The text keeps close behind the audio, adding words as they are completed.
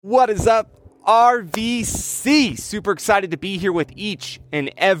What is up, RVC? Super excited to be here with each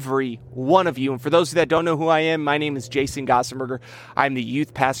and every one of you. And for those of you that don't know who I am, my name is Jason Gossenberger. I'm the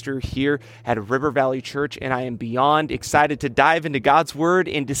youth pastor here at River Valley Church, and I am beyond excited to dive into God's Word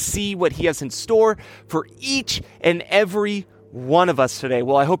and to see what He has in store for each and every one of us today.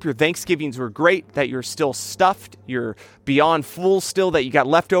 Well, I hope your Thanksgivings were great, that you're still stuffed, you're beyond full still, that you got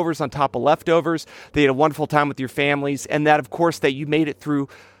leftovers on top of leftovers, that you had a wonderful time with your families, and that, of course, that you made it through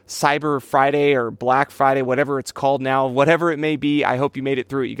Cyber Friday or Black Friday, whatever it's called now, whatever it may be. I hope you made it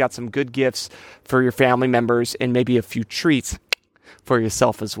through it. You got some good gifts for your family members and maybe a few treats for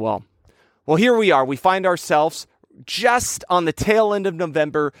yourself as well. Well, here we are. We find ourselves just on the tail end of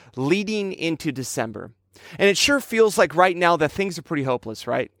November, leading into December. And it sure feels like right now that things are pretty hopeless,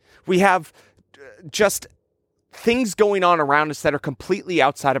 right? We have just things going on around us that are completely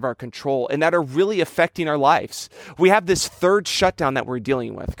outside of our control and that are really affecting our lives. We have this third shutdown that we're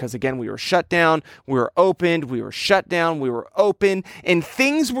dealing with because, again, we were shut down, we were opened, we were shut down, we were open, and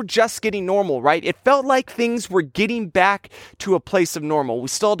things were just getting normal, right? It felt like things were getting back to a place of normal. We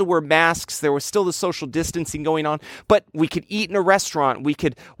still had to wear masks. There was still the social distancing going on, but we could eat in a restaurant. We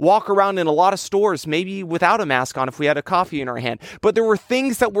could walk around in a lot of stores, maybe without a mask on if we had a coffee in our hand. But there were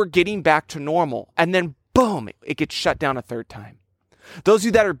things that were getting back to normal. And then boom, it gets shut down a third time. Those of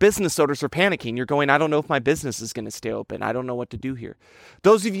you that are business owners are panicking. You're going, I don't know if my business is going to stay open. I don't know what to do here.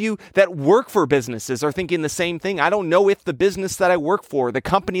 Those of you that work for businesses are thinking the same thing. I don't know if the business that I work for, the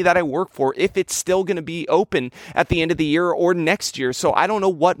company that I work for, if it's still going to be open at the end of the year or next year. So I don't know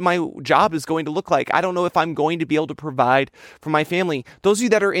what my job is going to look like. I don't know if I'm going to be able to provide for my family. Those of you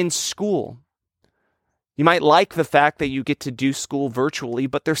that are in school, you might like the fact that you get to do school virtually,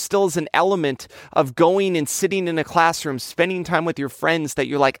 but there still is an element of going and sitting in a classroom, spending time with your friends that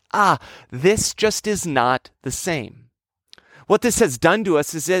you're like, this just is not the same. What this has done to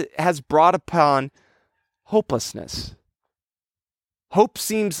us is it has brought upon hopelessness. Hope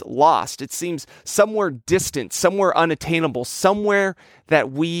seems lost. It seems somewhere distant, somewhere unattainable, somewhere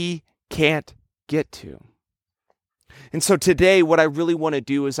that we can't get to. And so today, what I really want to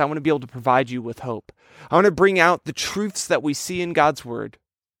do is I want to be able to provide you with hope. I want to bring out the truths that we see in God's Word.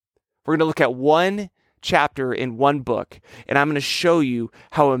 We're going to look at one chapter in one book, and I'm going to show you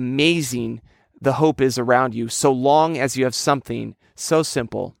how amazing the hope is around you, so long as you have something so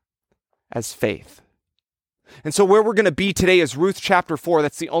simple as faith. And so where we're going to be today is Ruth chapter 4.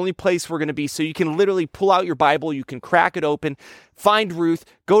 That's the only place we're going to be. So you can literally pull out your Bible, you can crack it open, find Ruth,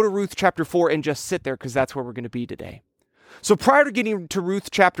 go to Ruth chapter 4, and just sit there because that's where we're going to be today. So prior to getting to Ruth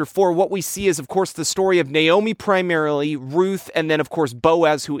chapter 4, what we see is, of course, the story of Naomi primarily, Ruth, and then, of course,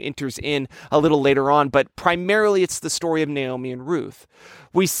 Boaz, who enters in a little later on. But primarily, it's the story of Naomi and Ruth.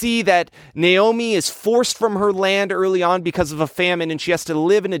 We see that Naomi is forced from her land early on because of a famine, and she has to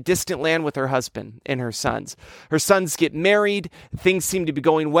live in a distant land with her husband and her sons. Her sons get married. Things seem to be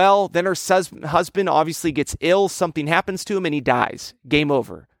going well. Then her husband obviously gets ill. Something happens to him, and he dies. Game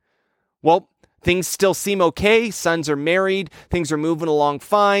over. Well, things still seem okay. Sons are married. Things are moving along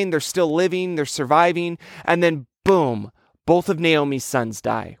fine. They're still living. They're surviving. And then, boom, both of Naomi's sons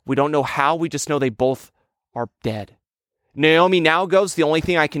die. We don't know how. We just know they both are dead. Naomi now goes, the only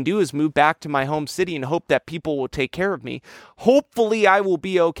thing I can do is move back to my home city and hope that people will take care of me. Hopefully, I will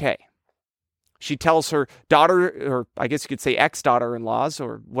be okay. She tells her daughter, or I guess you could say ex-daughter-in-laws,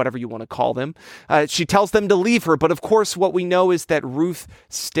 or whatever you want to call them. She tells them to leave her. But of course, what we know is that Ruth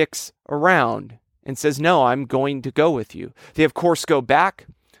sticks around and says, no, I'm going to go with you. They, of course, go back.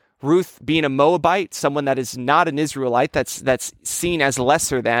 Ruth, being a Moabite, someone that is not an Israelite, that's seen as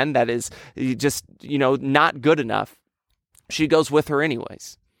lesser than, that is just, not good enough. She goes with her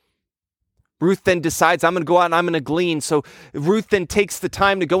anyways. Ruth then decides, I'm going to go out and I'm going to glean. So Ruth then takes the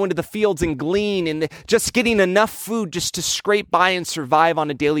time to go into the fields and glean and just getting enough food just to scrape by and survive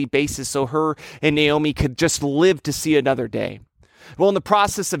on a daily basis so her and Naomi could just live to see another day. Well, in the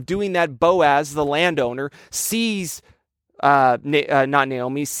process of doing that, Boaz, the landowner, sees, not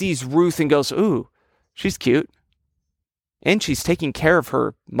Naomi, sees Ruth and goes, ooh, she's cute. And she's taking care of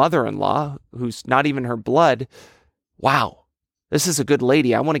her mother-in-law, who's not even her blood. Wow, this is a good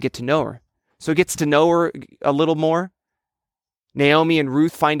lady. I want to get to know her. So he gets to know her a little more. Naomi and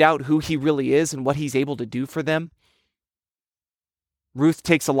Ruth find out who he really is and what he's able to do for them. Ruth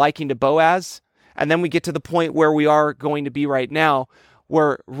takes a liking to Boaz. And then we get to the point where we are going to be right now,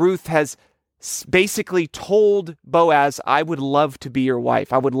 where Ruth has basically told Boaz, I would love to be your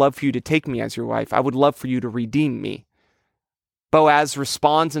wife. I would love for you to take me as your wife. I would love for you to redeem me. Boaz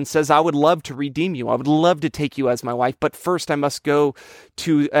responds and says, I would love to redeem you. I would love to take you as my wife. But first I must go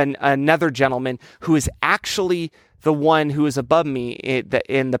to another gentleman who is actually the one who is above me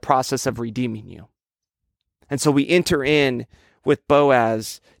in the process of redeeming you. And so we enter in with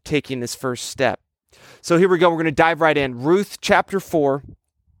Boaz taking this first step. So here we go. We're going to dive right in. Ruth chapter 4,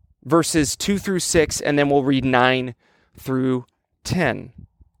 verses 2 through 6, and then we'll read 9 through 10.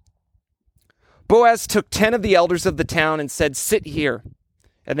 Boaz took 10 of the elders of the town and said, "Sit here."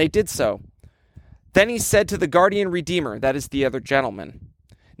 And they did so. Then he said to the guardian redeemer, that is the other gentleman,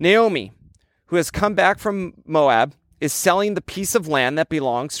 "Naomi, who has come back from Moab, is selling the piece of land that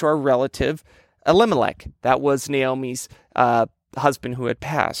belongs to our relative Elimelech." That was Naomi's husband who had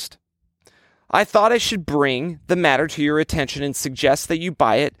passed. "I thought I should bring the matter to your attention and suggest that you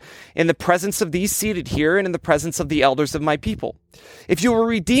buy it in the presence of these seated here and in the presence of the elders of my people. If you will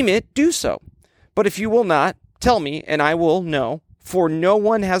redeem it, do so. But if you will not, tell me, and I will know, for no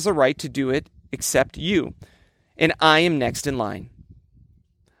one has a right to do it except you, and I am next in line."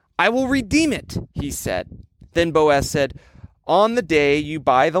 "I will redeem it," he said. Then Boaz said, "On the day you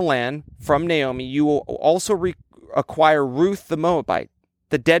buy the land from Naomi, you will also acquire Ruth the Moabite,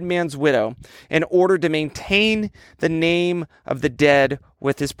 the dead man's widow, in order to maintain the name of the dead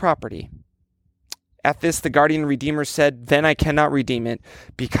with his property." At this, the guardian redeemer said, "Then I cannot redeem it,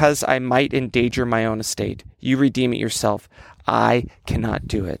 because I might endanger my own estate. You redeem it yourself. I cannot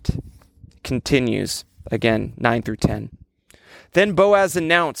do it." Continues, again, 9 through 10. Then Boaz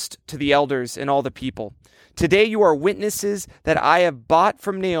announced to the elders and all the people, "Today you are witnesses that I have bought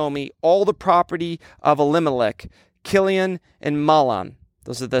from Naomi all the property of Elimelech, Kilion, and Mahlon."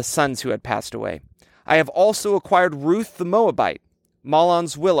 Those are the sons who had passed away. "I have also acquired Ruth the Moabite,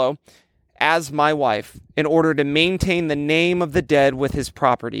 Mahlon's widow, as my wife, in order to maintain the name of the dead with his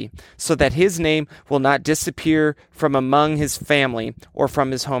property, so that his name will not disappear from among his family or from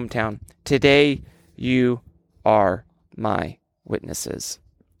his hometown. Today you are my witnesses."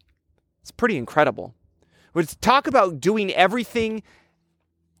 It's pretty incredible. We talk about doing everything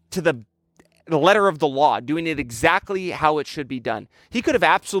to the letter of the law, doing it exactly how it should be done. He could have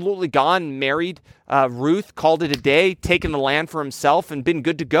absolutely gone, married Ruth, called it a day, taken the land for himself, and been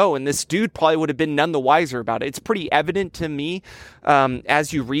good to go. And this dude probably would have been none the wiser about it. It's pretty evident to me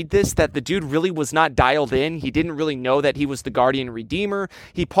as you read this that the dude really was not dialed in. He didn't really know that he was the guardian redeemer.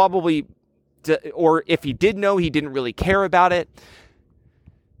 He probably, or if he did know, he didn't really care about it.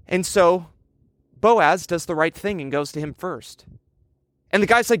 And so Boaz does the right thing and goes to him first. And the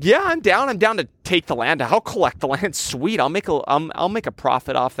guy's like, "Yeah, I'm down. I'm down to take the land. I'll collect the land. Sweet. I'll make a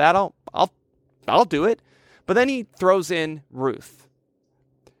profit off that. I'll do it." But then he throws in Ruth.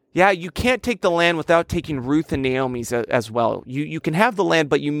 Yeah, you can't take the land without taking Ruth and Naomi's as well. You can have the land,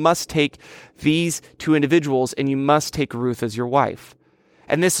 but you must take these two individuals, and you must take Ruth as your wife.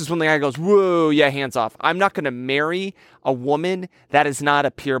 And this is when the guy goes, "Whoa, yeah, hands off. I'm not going to marry a woman that is not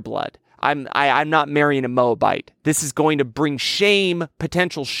a pureblood. I'm not marrying a Moabite. This is going to bring shame,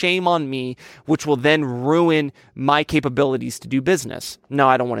 potential shame on me, which will then ruin my capabilities to do business. No,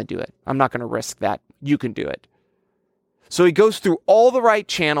 I don't want to do it. I'm not going to risk that. You can do it." So he goes through all the right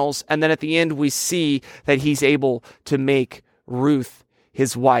channels, and then at the end we see that he's able to make Ruth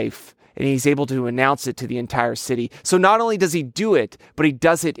his wife, and he's able to announce it to the entire city. So not only does he do it, but he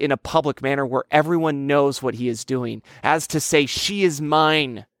does it in a public manner where everyone knows what he is doing, as to say, "She is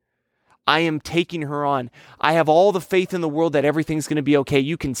mine. I am taking her on. I have all the faith in the world that everything's going to be okay.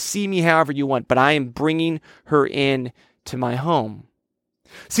 You can see me however you want, but I am bringing her in to my home."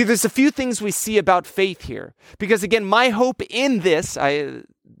 See, there's a few things we see about faith here. Because again, my hope in this,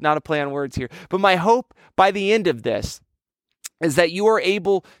 not a play on words here, but my hope by the end of this is that you are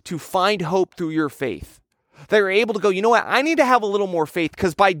able to find hope through your faith. That you're able to go, "You know what? I need to have a little more faith,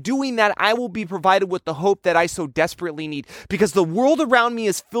 because by doing that, I will be provided with the hope that I so desperately need, because the world around me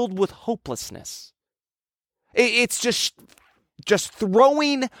is filled with hopelessness." It's just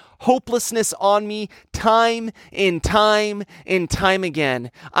throwing hopelessness on me time and time and time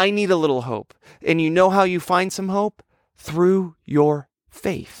again. I need a little hope. And you know how you find some hope? Through your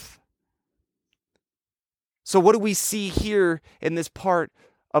faith. So what do we see here in this part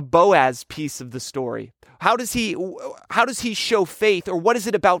of Boaz's piece of the story? How does he show faith, or what is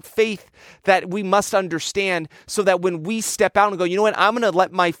it about faith that we must understand so that when we step out and go, "You know what, I'm going to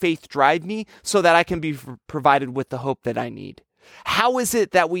let my faith drive me so that I can be provided with the hope that I need"? How is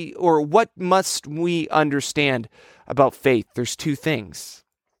it that what must we understand about faith? There's two things.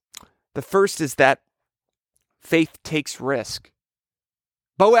 The first is that faith takes risk.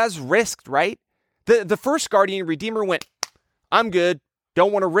 Boaz risked, right? The first guardian redeemer went, "I'm good.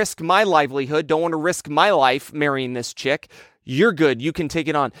 Don't want to risk my livelihood. Don't want to risk my life marrying this chick. You're good. You can take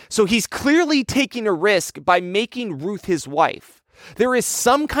it on." So he's clearly taking a risk by making Ruth his wife. There is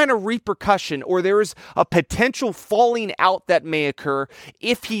some kind of repercussion, or there is a potential falling out that may occur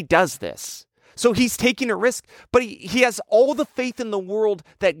if he does this. So he's taking a risk, but he has all the faith in the world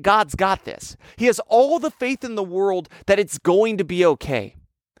that God's got this. He has all the faith in the world that it's going to be okay.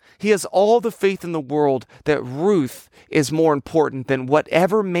 He has all the faith in the world that Ruth is more important than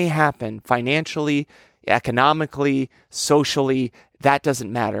whatever may happen financially, economically, socially. That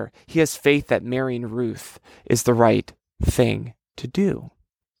doesn't matter. He has faith that marrying Ruth is the right thing to do.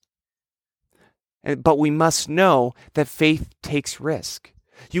 But we must know that faith takes risk.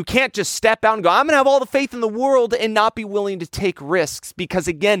 You can't just step out and go, I'm going to have all the faith in the world and not be willing to take risks, because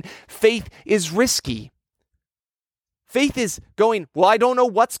again, faith is risky. Faith is going, well, I don't know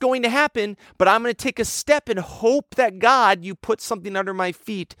what's going to happen, but I'm going to take a step and hope that God, you put something under my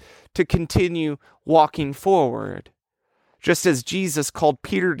feet to continue walking forward. Just as Jesus called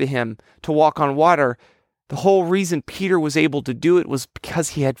Peter to him to walk on water, the whole reason Peter was able to do it was because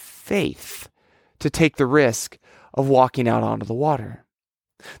he had faith to take the risk of walking out onto the water.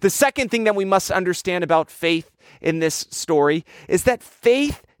 The second thing that we must understand about faith in this story is that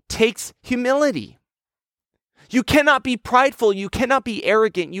faith takes humility. You cannot be prideful. You cannot be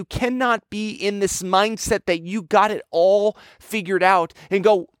arrogant. You cannot be in this mindset that you got it all figured out and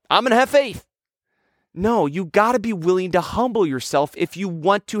go, I'm going to have faith. No, you got to be willing to humble yourself if you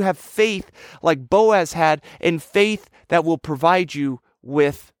want to have faith like Boaz had, and faith that will provide you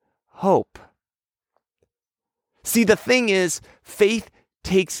with hope. See, the thing is, faith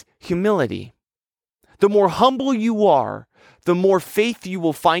takes humility. The more humble you are, the more faith you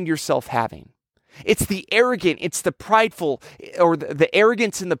will find yourself having. It's the arrogant, it's the prideful, or the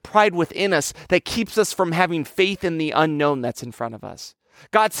arrogance and the pride within us that keeps us from having faith in the unknown that's in front of us.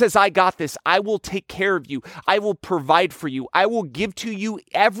 God says, I got this. I will take care of you. I will provide for you. I will give to you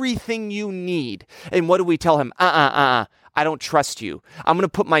everything you need. And what do we tell him? I don't trust you. I'm going to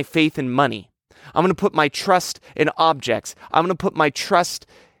put my faith in money. I'm going to put my trust in objects. I'm going to put my trust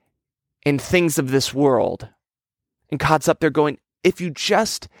in things of this world. And God's up there going, if you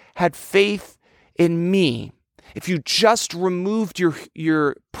just had faith in me, if you just removed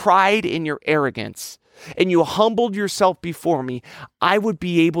your pride and your arrogance, and you humbled yourself before me, I would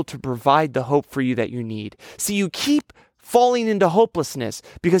be able to provide the hope for you that you need. See, you keep falling into hopelessness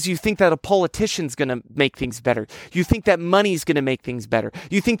because you think that a politician's going to make things better. You think that money's going to make things better.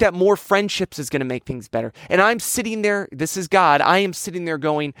 You think that more friendships is going to make things better. And I'm sitting there, this is God, I am sitting there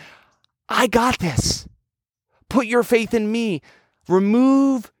going, I got this. Put your faith in me.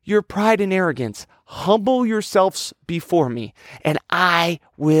 Remove your pride and arrogance. Humble yourselves before me, and I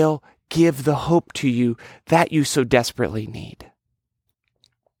will give the hope to you that you so desperately need.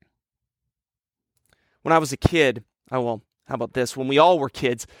 When I was a kid, how about this? When we all were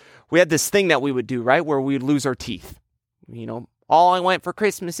kids, we had this thing that we would do, right? Where we would lose our teeth. All I want for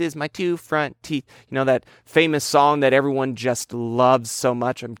Christmas is my 2 front teeth. That famous song that everyone just loves so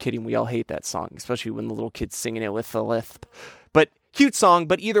much. I'm kidding. We all hate that song, especially when the little kid's singing it with the lisp. But cute song.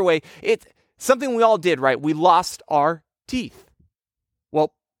 But either way, it's something we all did, right? We lost our teeth.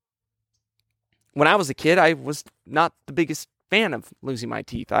 Well, when I was a kid, I was not the biggest fan of losing my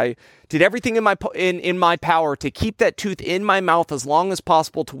teeth. I did everything in my power to keep that tooth in my mouth as long as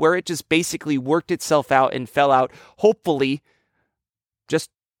possible, to where it just basically worked itself out and fell out, hopefully just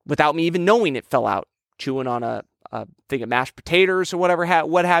without me even knowing it fell out, chewing on a thing of mashed potatoes or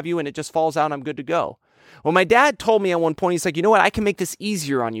what have you, and it just falls out and I'm good to go. Well, my dad told me at one point, he's like, you know what, I can make this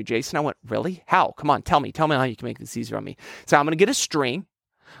easier on you, Jason. I went, really? How? Come on, tell me how you can make this easier on me. So I'm going to get a string.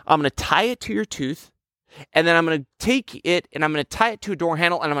 I'm going to tie it to your tooth, and then I'm going to take it and I'm going to tie it to a door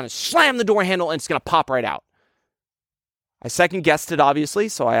handle, and I'm going to slam the door handle, and it's going to pop right out. I second guessed it, obviously,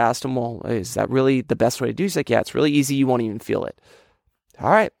 so I asked him, well, is that really the best way to do it? He's like, yeah, it's really easy. You won't even feel it. All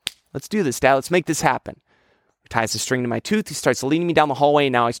right, let's do this, Dad. Let's make this happen. He ties the string to my tooth. He starts leading me down the hallway,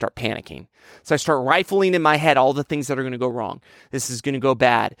 and now I start panicking. So I start rifling in my head all the things that are going to go wrong. This is going to go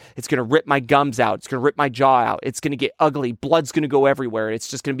bad. It's going to rip my gums out. It's going to rip my jaw out. It's going to get ugly. Blood's going to go everywhere. It's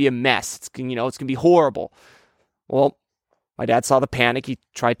just going to be a mess. It's going to be horrible. Well, my dad saw the panic. He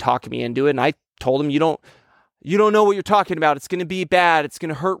tried talking me into it, and I told him, you don't know what you're talking about. It's going to be bad. It's going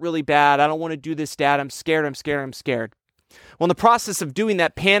to hurt really bad. I don't want to do this, Dad. I'm scared. Well, in the process of doing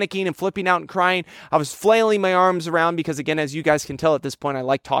that, panicking and flipping out and crying, I was flailing my arms around because, again, as you guys can tell at this point, I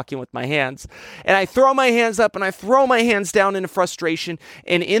like talking with my hands. And I throw my hands up and I throw my hands down in frustration.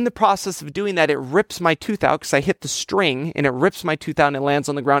 And in the process of doing that, it rips my tooth out because I hit the string and it rips my tooth out and it lands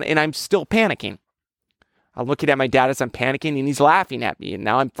on the ground, and I'm still panicking. I'm looking at my dad as I'm panicking, and he's laughing at me. And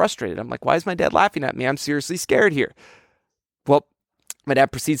now I'm frustrated. I'm like, why is my dad laughing at me? I'm seriously scared here. Well, my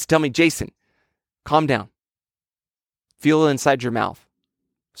dad proceeds to tell me, Jason, calm down. Feel inside your mouth.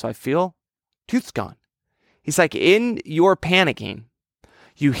 So I feel, tooth's gone. He's like, in your panicking,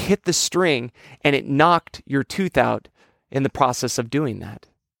 you hit the string and it knocked your tooth out in the process of doing that.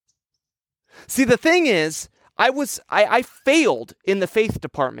 See, the thing is, I failed in the faith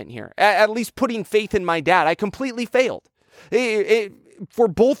department here, at least putting faith in my dad. I completely failed. For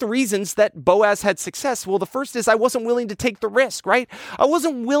both reasons that Boaz had success. Well, the first is I wasn't willing to take the risk, right? I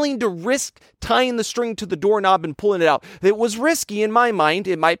wasn't willing to risk tying the string to the doorknob and pulling it out. It was risky in my mind.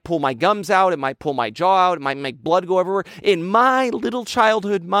 It might pull my gums out. It might pull my jaw out. It might make blood go everywhere. In my little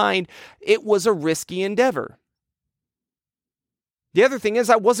childhood mind, it was a risky endeavor. The other thing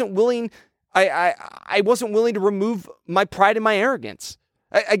is I wasn't willing to remove my pride and my arrogance.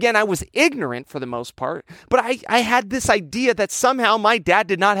 Again, I was ignorant for the most part, but I had this idea that somehow my dad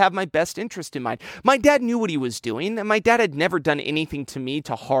did not have my best interest in mind. My dad knew what he was doing, and my dad had never done anything to me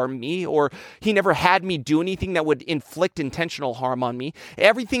to harm me, or he never had me do anything that would inflict intentional harm on me.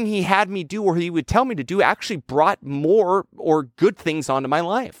 Everything he had me do or he would tell me to do actually brought more or good things onto my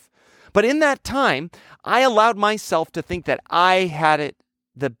life. But in that time, I allowed myself to think that I had it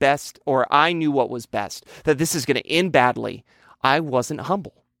the best, or I knew what was best, that this is going to end badly. I wasn't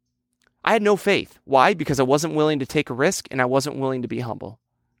humble. I had no faith. Why? Because I wasn't willing to take a risk and I wasn't willing to be humble.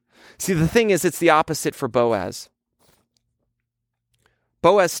 See, the thing is, it's the opposite for Boaz.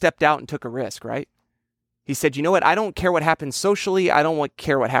 Boaz stepped out and took a risk, right? He said, you know what? I don't care what happens socially. I don't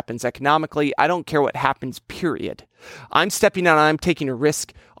care what happens economically. I don't care what happens, period. I'm stepping out and I'm taking a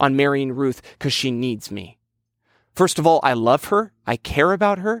risk on marrying Ruth because she needs me. First of all, I love her. I care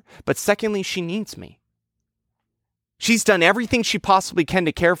about her. But secondly, she needs me. She's done everything she possibly can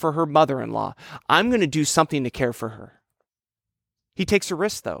to care for her mother-in-law. I'm going to do something to care for her. He takes a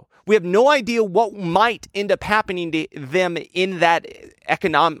risk, though. We have no idea what might end up happening to them in that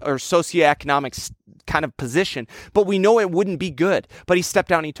economic or socioeconomic kind of position, but we know it wouldn't be good. But he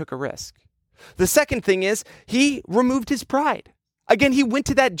stepped out and he took a risk. The second thing is he removed his pride. Again, he went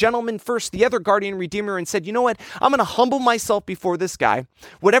to that gentleman first, the other guardian redeemer, and said, you know what? I'm going to humble myself before this guy.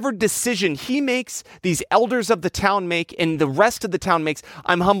 Whatever decision he makes, these elders of the town make, and the rest of the town makes,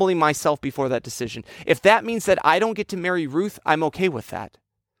 I'm humbling myself before that decision. If that means that I don't get to marry Ruth, I'm okay with that.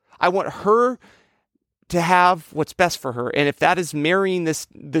 I want her to have what's best for her. And if that is marrying this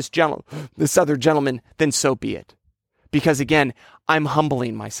other gentleman, then so be it. Because again, I'm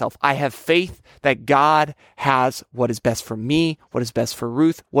humbling myself. I have faith that God has what is best for me, what is best for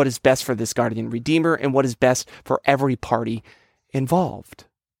Ruth, what is best for this guardian redeemer, and what is best for every party involved.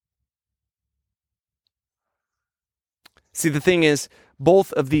 See, the thing is,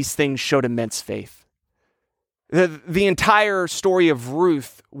 both of these things showed immense faith. The entire story of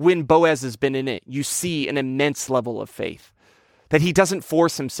Ruth, when Boaz has been in it, you see an immense level of faith. That he doesn't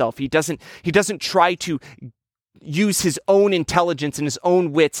force himself. He doesn't try to use his own intelligence and his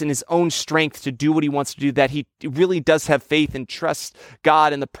own wits and his own strength to do what he wants to do, that he really does have faith and trusts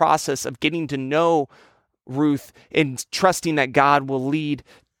God in the process of getting to know Ruth and trusting that God will lead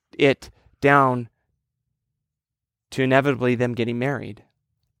it down to inevitably them getting married.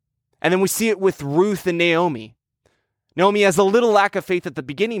 And then we see it with Ruth and Naomi. Naomi has a little lack of faith at the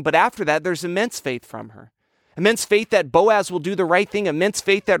beginning, but after that, there's immense faith from her. Immense faith that Boaz will do the right thing. Immense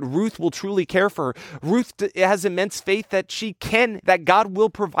faith that Ruth will truly care for her. Ruth has immense faith that God will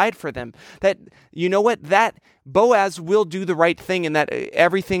provide for them. That, you know what, that Boaz will do the right thing and that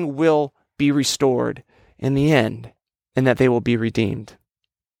everything will be restored in the end and that they will be redeemed.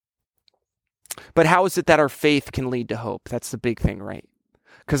 But how is it that our faith can lead to hope? That's the big thing, right?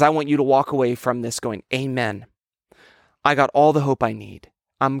 Because I want you to walk away from this going, amen. I got all the hope I need.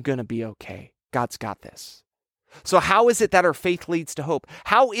 I'm going to be okay. God's got this. So how is it that our faith leads to hope?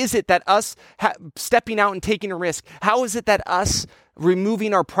 How is it that us stepping out and taking a risk? How is it that us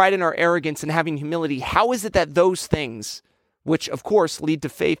removing our pride and our arrogance and having humility? How is it that those things, which of course lead to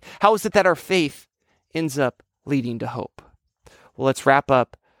faith, how is it that our faith ends up leading to hope? Well, let's wrap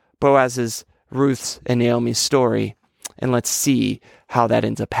up Boaz's, Ruth's, and Naomi's story, and let's see how that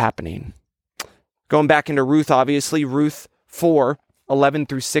ends up happening. Going back into Ruth, obviously, Ruth 4, 11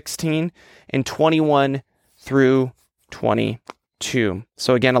 through 16, and 21 through 22.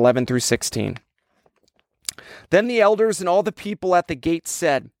 So again, 11 through 16. Then the elders and all the people at the gate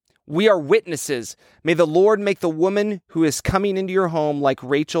said, "We are witnesses. May the Lord make the woman who is coming into your home like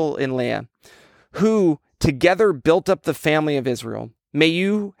Rachel and Leah, who together built up the family of Israel. May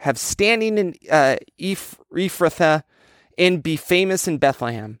you have standing in Ephrathah and be famous in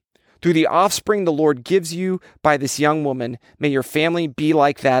Bethlehem. Through the offspring the Lord gives you by this young woman, may your family be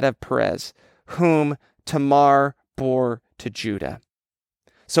like that of Perez, whom Tamar bore to Judah."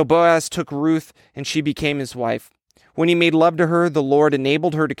 So Boaz took Ruth, and she became his wife. When he made love to her, the Lord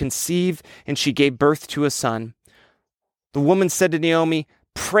enabled her to conceive, and she gave birth to a son. The woman said to Naomi,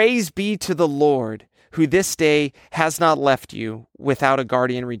 "Praise be to the Lord, who this day has not left you without a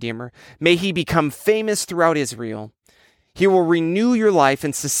guardian redeemer. May he become famous throughout Israel. He will renew your life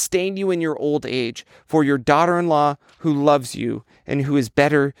and sustain you in your old age, for your daughter-in-law, who loves you and who is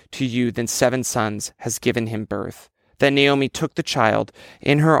better to you than 7 sons, has given him birth." Then Naomi took the child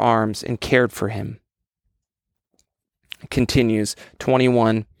in her arms and cared for him. It continues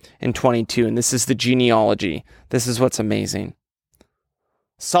 21 and 22, and this is the genealogy. This is what's amazing.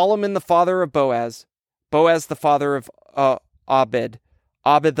 Solomon the father of Boaz, Boaz the father of Obed,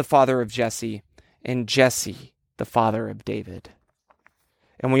 Obed the father of Jesse, and Jesse the father of David.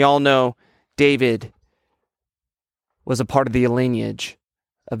 And we all know David was a part of the lineage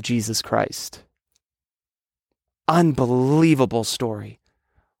of Jesus Christ. Unbelievable story.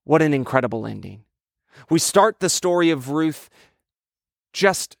 What an incredible ending. We start the story of Ruth,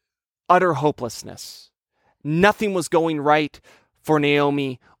 just utter hopelessness. Nothing was going right for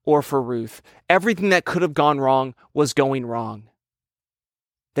Naomi or for Ruth. Everything that could have gone wrong was going wrong.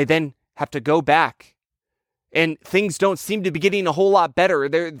 They then have to go back, and things don't seem to be getting a whole lot better.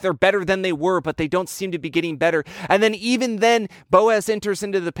 They're better than they were, but they don't seem to be getting better. And then even then, Boaz enters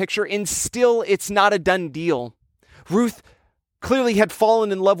into the picture, and still it's not a done deal. Ruth clearly had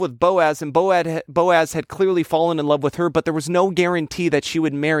fallen in love with Boaz, and Boaz had clearly fallen in love with her, but there was no guarantee that she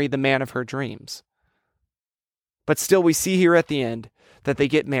would marry the man of her dreams. But still, we see here at the end that they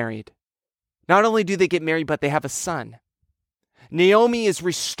get married. Not only do they get married, but they have a son. Naomi is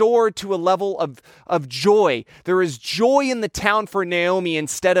restored to a level of joy. There is joy in the town for Naomi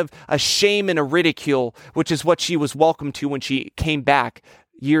instead of a shame and a ridicule, which is what she was welcomed to when she came back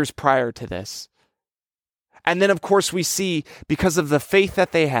years prior to this. And then, of course, we see, because of the faith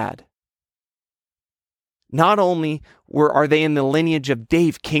that they had, not only are they in the lineage of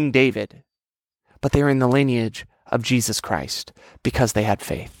King David, but they're in the lineage of Jesus Christ because they had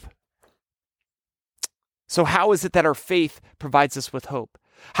faith. So how is it that our faith provides us with hope?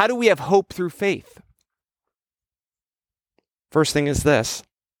 How do we have hope through faith? First thing is this: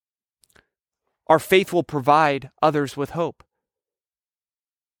 our faith will provide others with hope.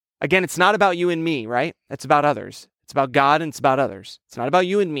 Again, it's not about you and me, right? It's about others. It's about God and it's about others. It's not about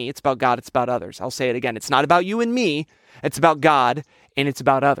you and me. It's about God. It's about others. I'll say it again. It's not about you and me. It's about God and it's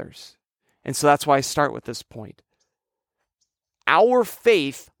about others. And so that's why I start with this point. Our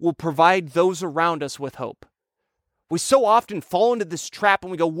faith will provide those around us with hope. We so often fall into this trap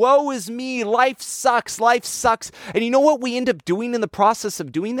and we go, woe is me, life sucks. And you know what we end up doing in the process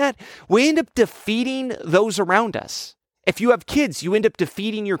of doing that? We end up defeating those around us. If you have kids, you end up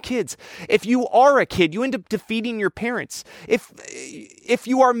defeating your kids. If you are a kid, you end up defeating your parents. If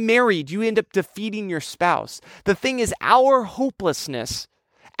you are married, you end up defeating your spouse. The thing is, our hopelessness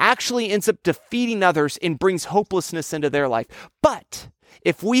actually ends up defeating others and brings hopelessness into their life. But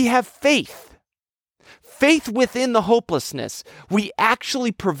if we have faith within the hopelessness, we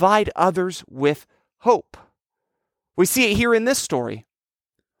actually provide others with hope. We see it here in this story.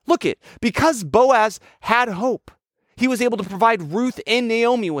 Look it, because Boaz had hope, he was able to provide Ruth and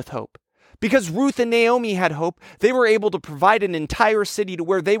Naomi with hope. Because Ruth and Naomi had hope, they were able to provide an entire city to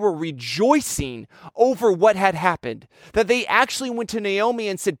where they were rejoicing over what had happened. That they actually went to Naomi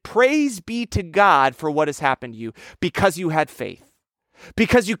and said, "Praise be to God for what has happened to you because you had faith.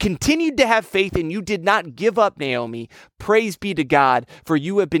 Because you continued to have faith and you did not give up, Naomi. Praise be to God, for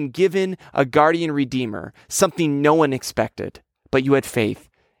you have been given a guardian redeemer, something no one expected, but you had faith.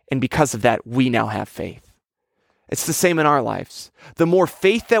 And because of that, we now have faith." It's the same in our lives. The more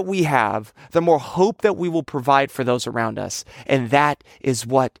faith that we have, the more hope that we will provide for those around us. And that is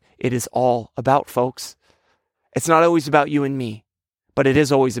what it is all about, folks. It's not always about you and me, but it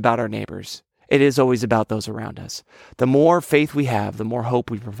is always about our neighbors. It is always about those around us. The more faith we have, the more hope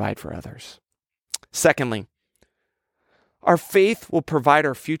we provide for others. Secondly, our faith will provide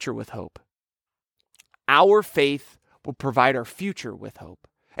our future with hope. Our faith will provide our future with hope.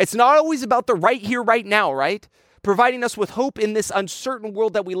 It's not always about the right here, right now, right? Providing us with hope in this uncertain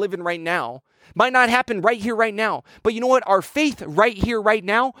world that we live in right now. Might not happen right here, right now. But you know what? Our faith right here, right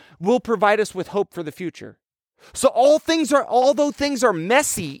now will provide us with hope for the future. So although things are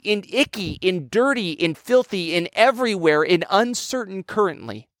messy and icky and dirty and filthy and everywhere and uncertain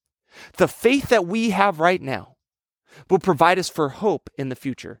currently, the faith that we have right now will provide us for hope in the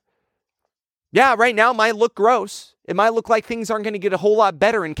future. Yeah, right now it might look gross. It might look like things aren't going to get a whole lot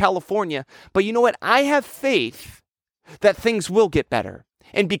better in California. But you know what? I have faith that things will get better.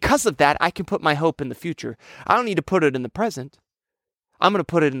 And because of that, I can put my hope in the future. I don't need to put it in the present. I'm going to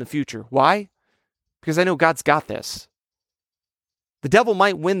put it in the future. Why? because I know God's got this. The devil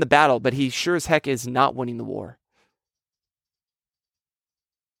might win the battle, but he sure as heck is not winning the war.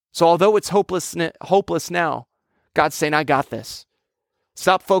 So although it's hopeless now, God's saying, I got this.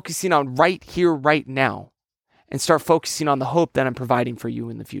 Stop focusing on right here, right now, and start focusing on the hope that I'm providing for you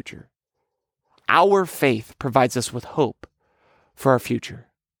in the future. Our faith provides us with hope for our future.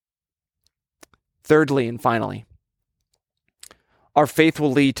 Thirdly and finally, our faith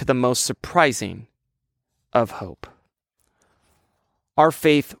will lead to the most surprising of hope. Our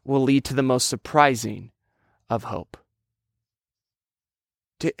faith will lead to the most surprising of hope.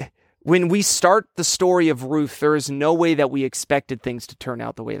 When we start the story of Ruth, there is no way that we expected things to turn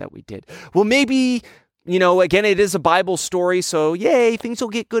out the way that we did. Well, maybe, again, it is a Bible story, so yay, things will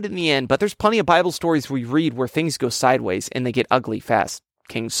get good in the end. But there's plenty of Bible stories we read where things go sideways and they get ugly fast.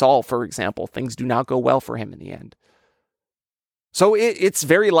 King Saul, for example, things do not go well for him in the end. So it's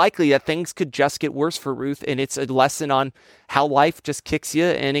very likely that things could just get worse for Ruth, and it's a lesson on how life just kicks you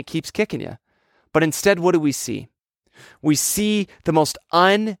and it keeps kicking you. But instead, what do we see? We see the most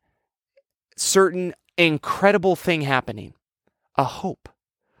uncertain, incredible thing happening. A hope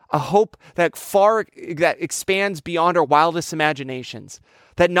that expands beyond our wildest imaginations.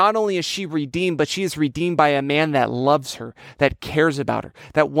 That not only is she redeemed, but she is redeemed by a man that loves her, that cares about her,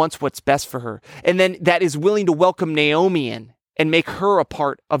 that wants what's best for her, and then that is willing to welcome Naomi in and make her a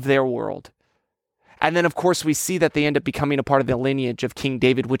part of their world. And then, of course, we see that they end up becoming a part of the lineage of King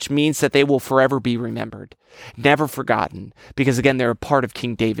David, which means that they will forever be remembered, never forgotten, because, again, they're a part of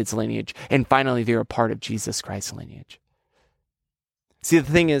King David's lineage. And finally, they're a part of Jesus Christ's lineage. See,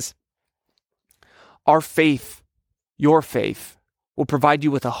 the thing is, our faith, your faith, will provide you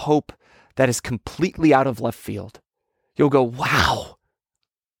with a hope that is completely out of left field. You'll go, wow,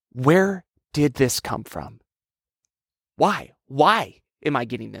 where did this come from? Why? Why am I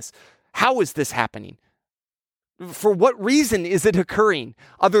getting this? How is this happening? For what reason is it occurring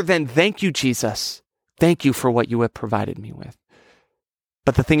other than thank you, Jesus? Thank you for what you have provided me with.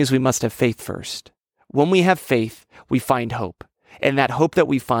 But the thing is, we must have faith first. When we have faith, we find hope. And that hope that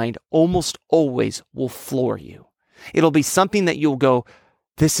we find almost always will floor you. It'll be something that you'll go,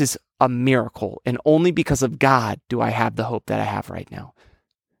 this is a miracle. And only because of God do I have the hope that I have right now.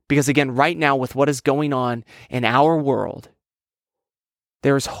 Because again, right now with what is going on in our world,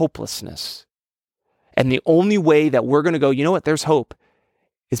 there is hopelessness. And the only way that we're going to go, you know what, there's hope,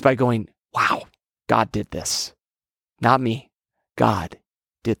 is by going, wow, God did this. Not me. God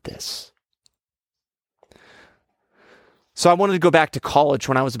did this. So I wanted to go back to college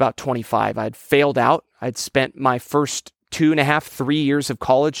when I was about 25. I'd failed out. I'd spent my first 2.5, 3 years of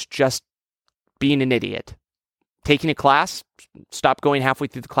college just being an idiot. Taking a class, stopped going halfway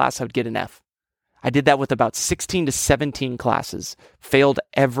through the class, I would get an F. I did that with about 16 to 17 classes. Failed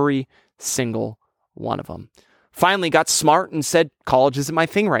every single one of them. Finally got smart and said, college isn't my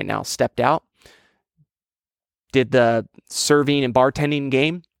thing right now. Stepped out. Did the serving and bartending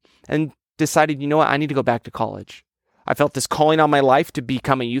game and decided, you know what, I need to go back to college. I felt this calling on my life to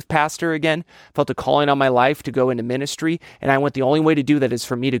become a youth pastor again. Felt a calling on my life to go into ministry. And I went, the only way to do that is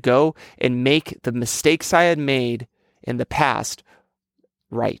for me to go and make the mistakes I had made in the past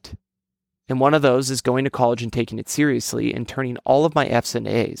right. And one of those is going to college and taking it seriously and turning all of my F's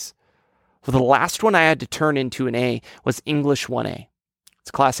into A's. Well, the last one I had to turn into an A was English 1A. It's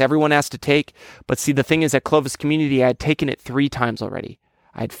a class everyone has to take. But see, the thing is, at Clovis Community, I had taken it 3 times already.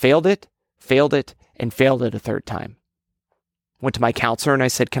 I had failed it, and failed it a third time. Went to my counselor and I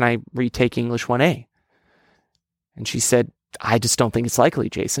said, can I retake English 1A? And she said, I just don't think it's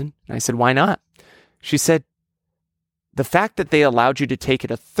likely, Jason. And I said, why not? She said, the fact that they allowed you to take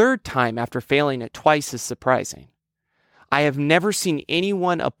it a third time after failing it twice is surprising. I have never seen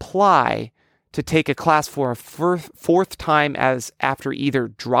anyone apply to take a class for a fourth time as after either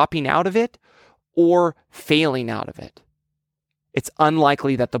dropping out of it or failing out of it. It's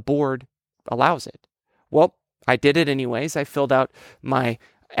unlikely that the board allows it. Well, I did it anyways. I filled out my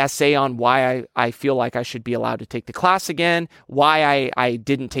essay on why I feel like I should be allowed to take the class again, why I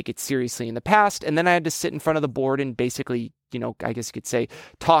didn't take it seriously in the past, and then I had to sit in front of the board and basically, I guess you could say,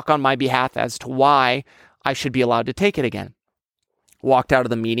 talk on my behalf as to why I should be allowed to take it again. Walked out of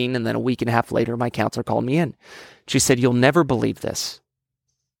the meeting, and then a week and a half later, my counselor called me in. She said, you'll never believe this.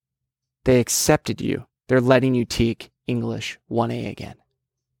 They accepted you. They're letting you take English 1A again.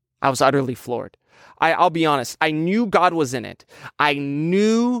 I was utterly floored. I'll be honest, I knew God was in it. I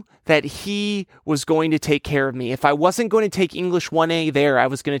knew that he was going to take care of me. If I wasn't going to take English 1A there, I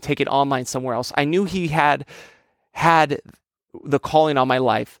was going to take it online somewhere else. I knew he had the calling on my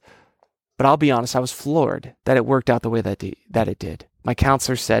life. But I'll be honest, I was floored that it worked out the way that it did. My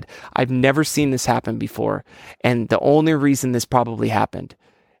counselor said, I've never seen this happen before. And the only reason this probably happened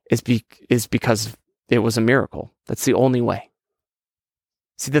is because it was a miracle. That's the only way.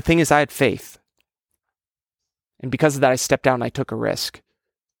 See, the thing is, I had faith. And because of that, I stepped out and I took a risk.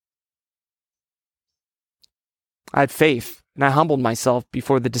 I had faith and I humbled myself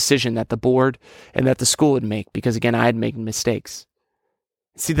before the decision that the board and that the school would make, because again, I had made mistakes.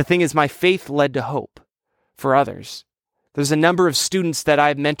 See, the thing is, my faith led to hope for others. There's a number of students that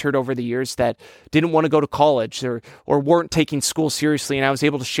I've mentored over the years that didn't want to go to college or weren't taking school seriously, and I was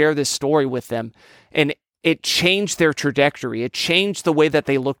able to share this story with them, and it changed their trajectory. It changed the way that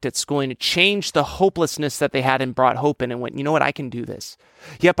they looked at school, and it changed the hopelessness that they had and brought hope in and went, you know what, I can do this.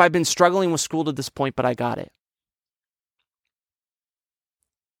 Yep, I've been struggling with school to this point, but I got it.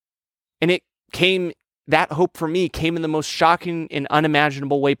 And that hope for me came in the most shocking and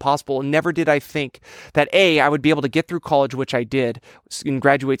unimaginable way possible. And never did I think that I would be able to get through college, which I did, and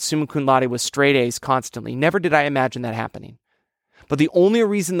graduate summa cum laude with straight A's constantly. Never did I imagine that happening. But the only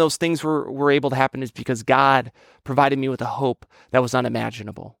reason those things were able to happen is because God provided me with a hope that was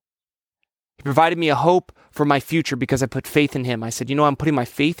unimaginable. He provided me a hope for my future because I put faith in him. I said, I'm putting my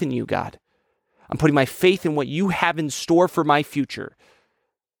faith in you, God. I'm putting my faith in what you have in store for my future.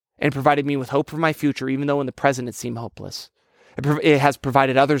 And provided me with hope for my future, even though in the present it seemed hopeless. It has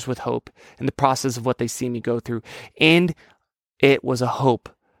provided others with hope in the process of what they see me go through. And it was a hope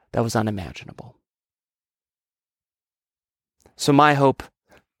that was unimaginable. So my hope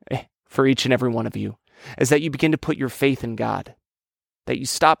for each and every one of you is that you begin to put your faith in God. That you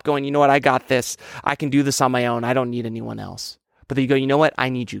stop going, you know what, I got this. I can do this on my own. I don't need anyone else. But that you go, you know what, I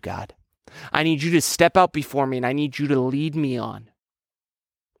need you, God. I need you to step out before me and I need you to lead me on.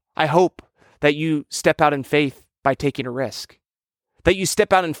 I hope that you step out in faith by taking a risk. That you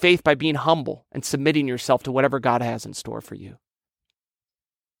step out in faith by being humble and submitting yourself to whatever God has in store for you.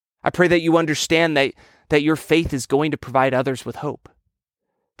 I pray that you understand that your faith is going to provide others with hope.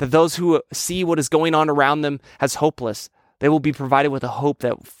 That those who see what is going on around them as hopeless, they will be provided with a hope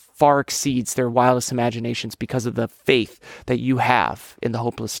that far exceeds their wildest imaginations because of the faith that you have in the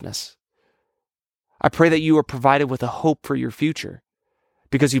hopelessness. I pray that you are provided with a hope for your future,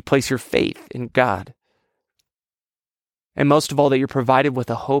 because you place your faith in God. And most of all, that you're provided with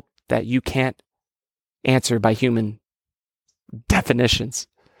a hope that you can't answer by human definitions.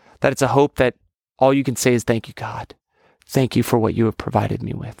 That it's a hope that all you can say is, thank you, God. Thank you for what you have provided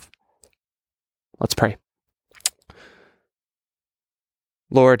me with. Let's pray.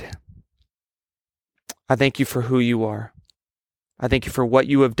 Lord, I thank you for who you are. I thank you for what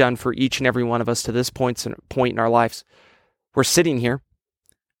you have done for each and every one of us to this point in our lives. We're sitting here.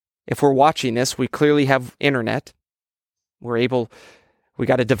 If we're watching this, we clearly have internet. We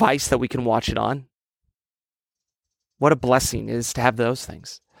got a device that we can watch it on. What a blessing it is to have those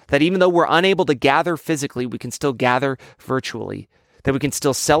things. That even though we're unable to gather physically, we can still gather virtually. That we can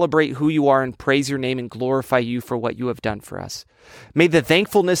still celebrate who you are and praise your name and glorify you for what you have done for us. May the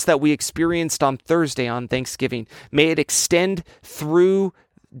thankfulness that we experienced on Thursday on Thanksgiving, may it extend through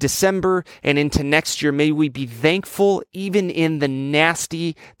December and into next year. May we be thankful even in the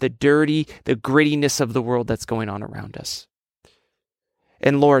nasty, the dirty, the grittiness of the world that's going on around us.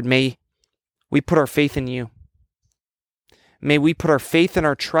 And Lord, may we put our faith in you. May we put our faith and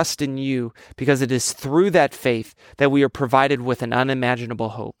our trust in you, because it is through that faith that we are provided with an unimaginable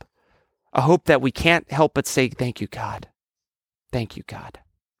hope. A hope that we can't help but say, thank you, God. Thank you, God.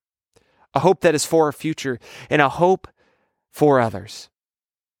 A hope that is for our future and a hope for others.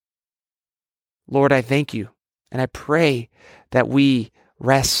 Lord, I thank you, and I pray that we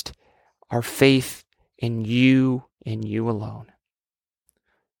rest our faith in you and you alone.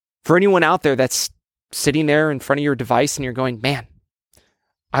 For anyone out there that's sitting there in front of your device and you're going, man,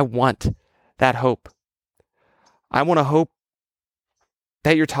 I want that hope. I want a hope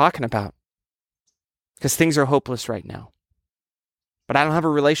that you're talking about, because things are hopeless right now. But I don't have a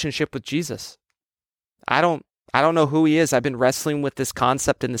relationship with Jesus. I don't know who he is. I've been wrestling with this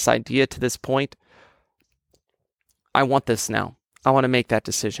concept and this idea to this point. I want this now. I want to make that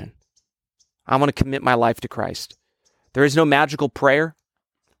decision. I want to commit my life to Christ. There is no magical prayer.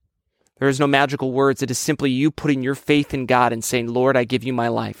 There is no magical words. It is simply you putting your faith in God and saying, Lord, I give you my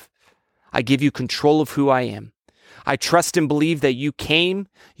life. I give you control of who I am. I trust and believe that you came,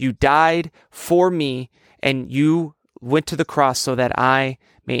 you died for me, and you went to the cross so that I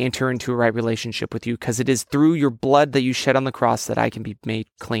may enter into a right relationship with you, because it is through your blood that you shed on the cross that I can be made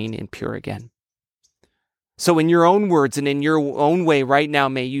clean and pure again. So in your own words and in your own way right now,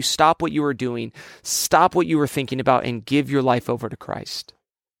 may you stop what you are doing, stop what you were thinking about, and give your life over to Christ.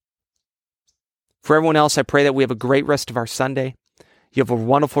 For everyone else, I pray that we have a great rest of our Sunday, You have a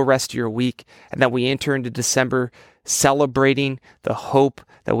wonderful rest of your week, and that we enter into December celebrating the hope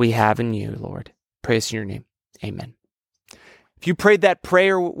that we have in you, Lord. Praise in your name. Amen. If you prayed that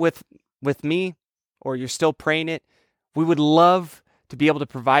prayer with me, or you're still praying it, we would love to be able to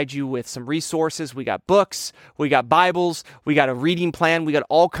provide you with some resources. We got books, we got Bibles, we got a reading plan, we got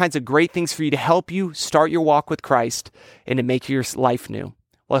all kinds of great things for you to help you start your walk with Christ and to make your life new.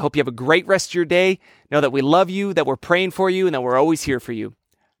 Well, I hope you have a great rest of your day. Know that we love you, that we're praying for you, and that we're always here for you.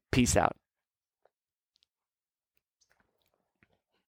 Peace out.